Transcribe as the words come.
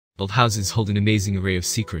Old houses hold an amazing array of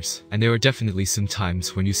secrets, and there are definitely some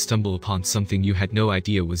times when you stumble upon something you had no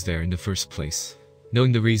idea was there in the first place.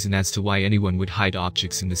 Knowing the reason as to why anyone would hide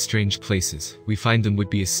objects in the strange places we find them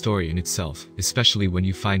would be a story in itself, especially when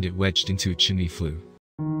you find it wedged into a chimney flue.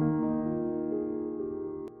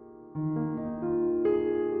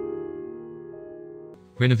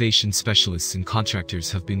 Renovation specialists and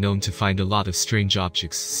contractors have been known to find a lot of strange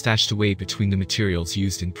objects stashed away between the materials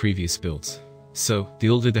used in previous builds. So, the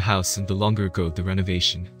older the house and the longer ago the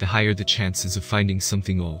renovation, the higher the chances of finding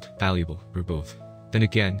something old, valuable, or both. Then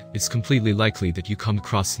again, it's completely likely that you come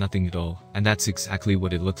across nothing at all, and that's exactly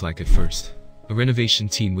what it looked like at first. A renovation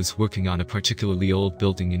team was working on a particularly old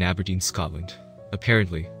building in Aberdeen, Scotland.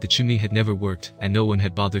 Apparently, the chimney had never worked, and no one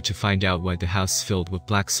had bothered to find out why the house filled with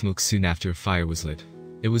black smoke soon after a fire was lit.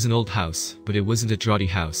 It was an old house, but it wasn't a draughty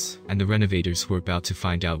house, and the renovators were about to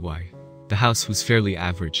find out why. The house was fairly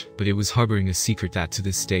average, but it was harboring a secret that to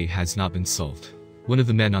this day has not been solved. One of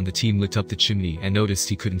the men on the team looked up the chimney and noticed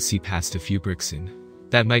he couldn't see past a few bricks in.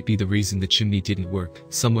 That might be the reason the chimney didn't work.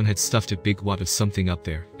 Someone had stuffed a big wad of something up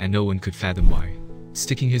there, and no one could fathom why.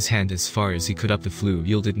 Sticking his hand as far as he could up the flue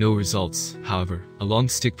yielded no results. However, a long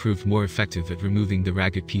stick proved more effective at removing the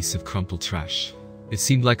ragged piece of crumpled trash. It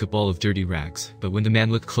seemed like a ball of dirty rags, but when the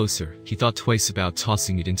man looked closer, he thought twice about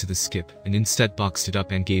tossing it into the skip, and instead boxed it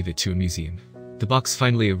up and gave it to a museum. The box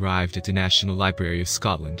finally arrived at the National Library of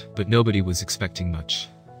Scotland, but nobody was expecting much.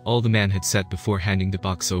 All the man had said before handing the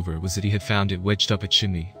box over was that he had found it wedged up a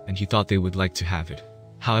chimney, and he thought they would like to have it.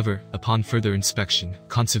 However, upon further inspection,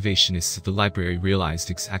 conservationists at the library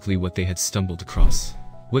realized exactly what they had stumbled across.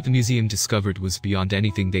 What the museum discovered was beyond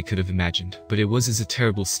anything they could have imagined, but it was in a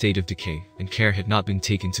terrible state of decay, and care had not been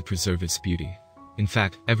taken to preserve its beauty. In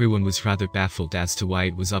fact, everyone was rather baffled as to why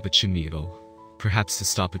it was up a chimney at all. Perhaps to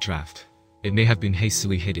stop a draft. It may have been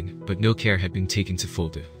hastily hidden, but no care had been taken to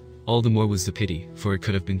fold it. All the more was the pity, for it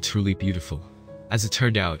could have been truly beautiful. As it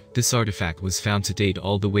turned out, this artifact was found to date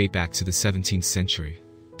all the way back to the 17th century.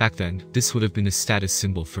 Back then, this would have been a status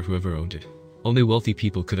symbol for whoever owned it. Only wealthy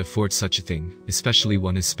people could afford such a thing, especially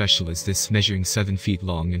one as special as this, measuring 7 feet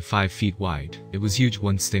long and 5 feet wide. It was huge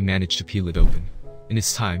once they managed to peel it open. In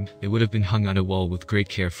its time, it would have been hung on a wall with great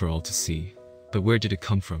care for all to see. But where did it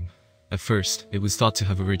come from? At first, it was thought to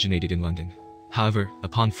have originated in London. However,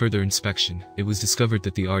 upon further inspection, it was discovered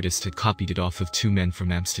that the artist had copied it off of 2 men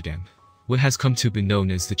from Amsterdam. What has come to be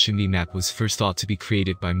known as the chimney map was first thought to be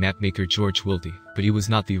created by mapmaker George Wilde, but he was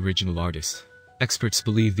not the original artist. Experts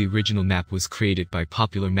believe the original map was created by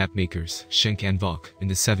popular mapmakers, Schenk and Vogt, in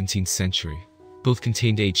the 17th century. Both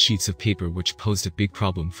contained 8 sheets of paper, which posed a big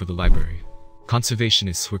problem for the library.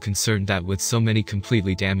 Conservationists were concerned that with so many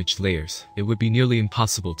completely damaged layers, it would be nearly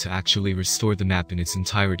impossible to actually restore the map in its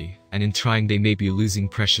entirety, and in trying they may be losing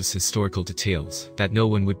precious historical details that no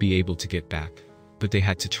one would be able to get back. But they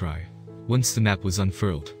had to try. Once the map was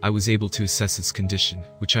unfurled, I was able to assess its condition,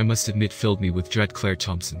 which I must admit filled me with dread. Claire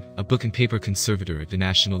Thompson, a book and paper conservator at the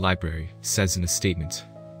National Library, says in a statement.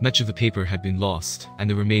 Much of the paper had been lost, and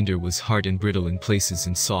the remainder was hard and brittle in places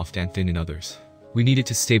and soft and thin in others. We needed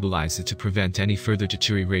to stabilize it to prevent any further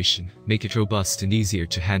deterioration, make it robust and easier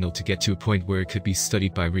to handle to get to a point where it could be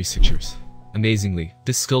studied by researchers. Amazingly,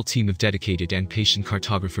 this skilled team of dedicated and patient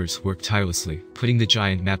cartographers worked tirelessly, putting the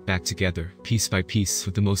giant map back together, piece by piece,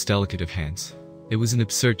 with the most delicate of hands. It was an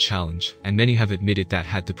absurd challenge, and many have admitted that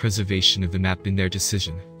had the preservation of the map been their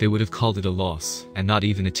decision, they would have called it a loss, and not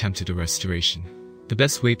even attempted a restoration. The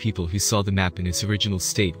best way people who saw the map in its original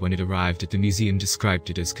state when it arrived at the museum described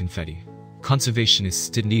it as confetti.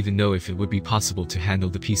 Conservationists didn't even know if it would be possible to handle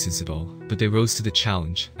the pieces at all, but they rose to the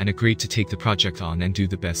challenge, and agreed to take the project on and do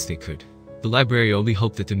the best they could. The library only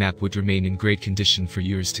hoped that the map would remain in great condition for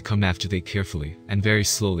years to come after they carefully, and very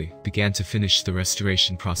slowly, began to finish the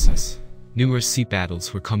restoration process. Numerous sea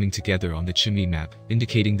battles were coming together on the chimney map,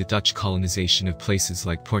 indicating the Dutch colonization of places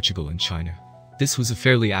like Portugal and China. This was a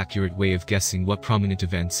fairly accurate way of guessing what prominent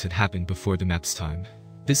events had happened before the map's time.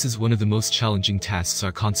 This is one of the most challenging tasks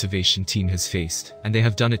our conservation team has faced, and they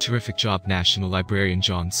have done a terrific job, National Librarian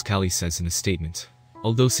John Scally says in a statement.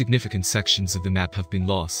 Although significant sections of the map have been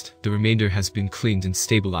lost, the remainder has been cleaned and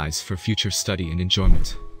stabilized for future study and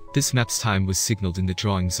enjoyment. This map's time was signaled in the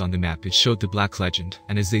drawings on the map. It showed the Black Legend,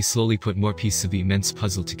 and as they slowly put more pieces of the immense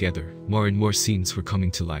puzzle together, more and more scenes were coming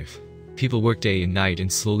to life. People worked day and night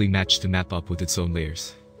and slowly matched the map up with its own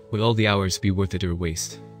layers. Would all the hours be worth it or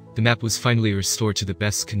waste? The map was finally restored to the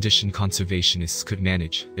best condition conservationists could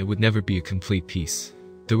manage. It would never be a complete piece.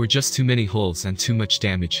 There were just too many holes, and too much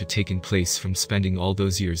damage had taken place from spending all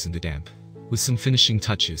those years in the damp. With some finishing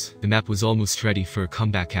touches, the map was almost ready for a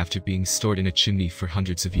comeback after being stored in a chimney for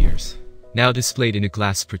hundreds of years. Now displayed in a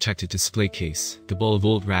glass-protected display case, the ball of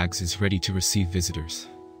old rags is ready to receive visitors.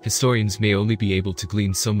 Historians may only be able to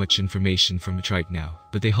glean so much information from it right now,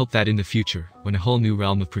 but they hope that in the future, when a whole new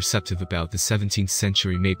realm of perceptive about the 17th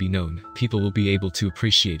century may be known, people will be able to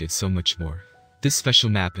appreciate it so much more. This special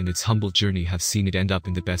map and its humble journey have seen it end up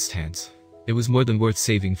in the best hands. It was more than worth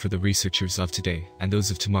saving for the researchers of today, and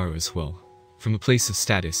those of tomorrow as well. From a place of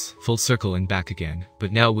status, full circle and back again,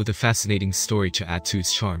 but now with a fascinating story to add to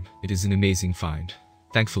its charm, it is an amazing find.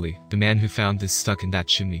 Thankfully, the man who found this stuck in that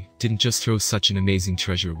chimney didn't just throw such an amazing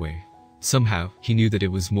treasure away. Somehow, he knew that it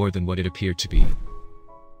was more than what it appeared to be.